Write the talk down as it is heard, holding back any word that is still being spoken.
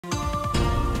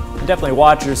Definitely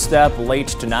watch your step late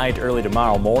tonight, early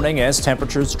tomorrow morning as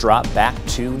temperatures drop back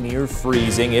to near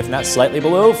freezing, if not slightly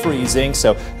below freezing.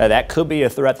 So that could be a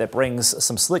threat that brings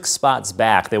some slick spots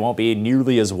back. They won't be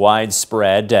nearly as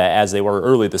widespread as they were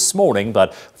early this morning, but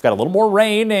we've got a little more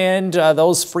rain and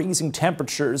those freezing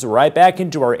temperatures right back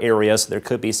into our area. So there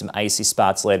could be some icy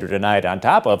spots later tonight. On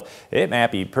top of it,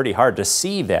 might be pretty hard to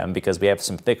see them because we have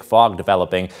some thick fog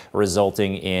developing,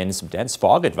 resulting in some dense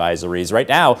fog advisories. Right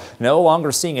now, no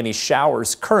longer seeing any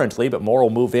showers currently, but more will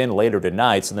move in later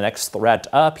tonight. So the next threat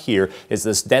up here is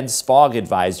this dense fog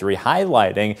advisory,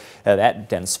 highlighting that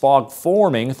dense fog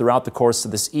forming throughout the course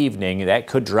of this evening. That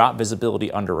could drop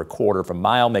visibility under 1/4 of a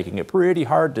mile, making it pretty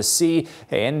hard to see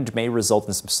and may result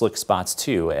in some slick spots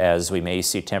too, as we may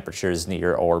see temperatures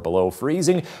near or below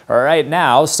freezing. Right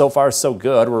now, so far so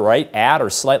good. We're right at or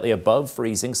slightly above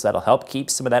freezing, so that'll help keep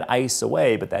some of that ice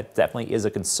away, but that definitely is a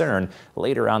concern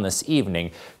later on this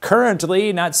evening.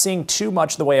 Currently, not seeing too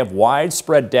much in the way of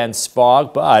widespread dense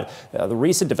fog, but the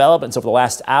recent developments over the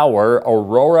last hour,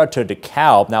 Aurora to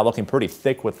DeKalb, now looking pretty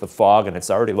thick with the fog, and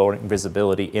it's already lowering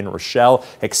visibility in Rochelle.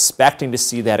 Expecting to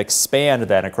see that expand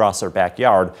then across our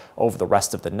backyard over the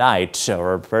rest of the night.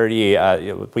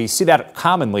 We see that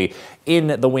commonly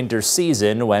in the winter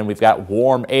season when we've got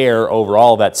warm air over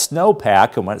all that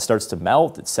snowpack, and when it starts to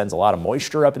melt, it sends a lot of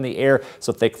moisture up in the air,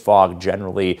 so thick fog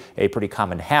generally a pretty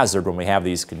common hazard when we have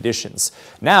these conditions.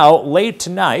 Now, late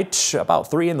tonight, about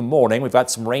 3 in the morning, we've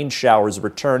got some rain showers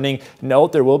returning.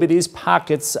 Note there will be these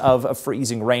pockets of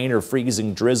freezing rain or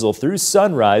freezing drizzle through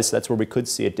sunrise. That's where we could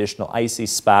see additional icy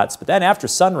spots, but then after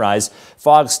sunrise,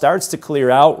 fog starts to clear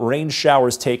out, rain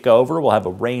showers take over. We'll have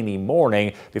a rainy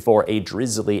morning before a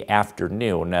drizzly afternoon.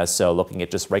 So looking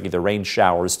at just regular rain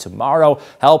showers tomorrow,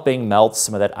 helping melt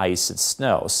some of that ice and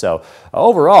snow. So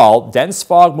overall, dense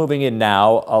fog moving in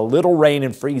now, a little rain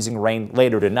and freezing rain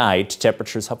later tonight.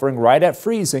 Temperatures hovering right at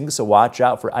freezing, so watch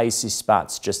out for icy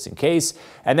spots just in case.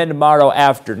 And then tomorrow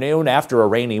afternoon, after a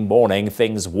rainy morning,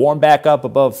 things warm back up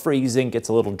above freezing, gets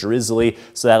a little drizzly,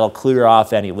 so that'll clear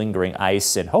off any lingering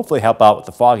ice and hopefully help out with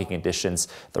the foggy conditions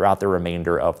throughout the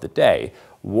remainder of the day.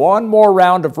 One more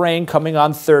round of rain coming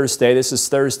on Thursday. This is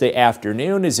Thursday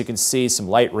afternoon. As you can see, some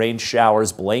light rain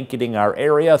showers blanketing our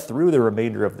area through the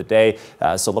remainder of the day.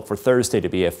 So look for Thursday to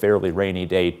be a fairly rainy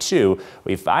day too.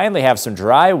 We finally have some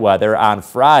dry weather on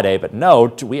Friday, but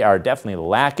note we are definitely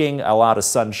lacking a lot of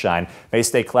sunshine. May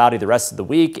stay cloudy the rest of the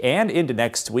week and into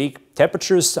next week.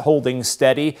 Temperatures holding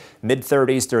steady,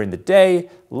 mid-30s during the day,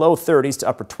 low 30s to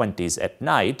upper 20s at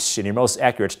night. In your most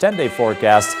accurate 10-day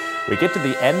forecast, we get to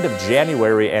the end of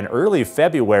January and early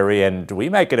February, and we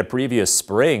might get a previous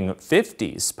spring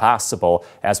 50s possible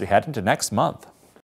as we head into next month.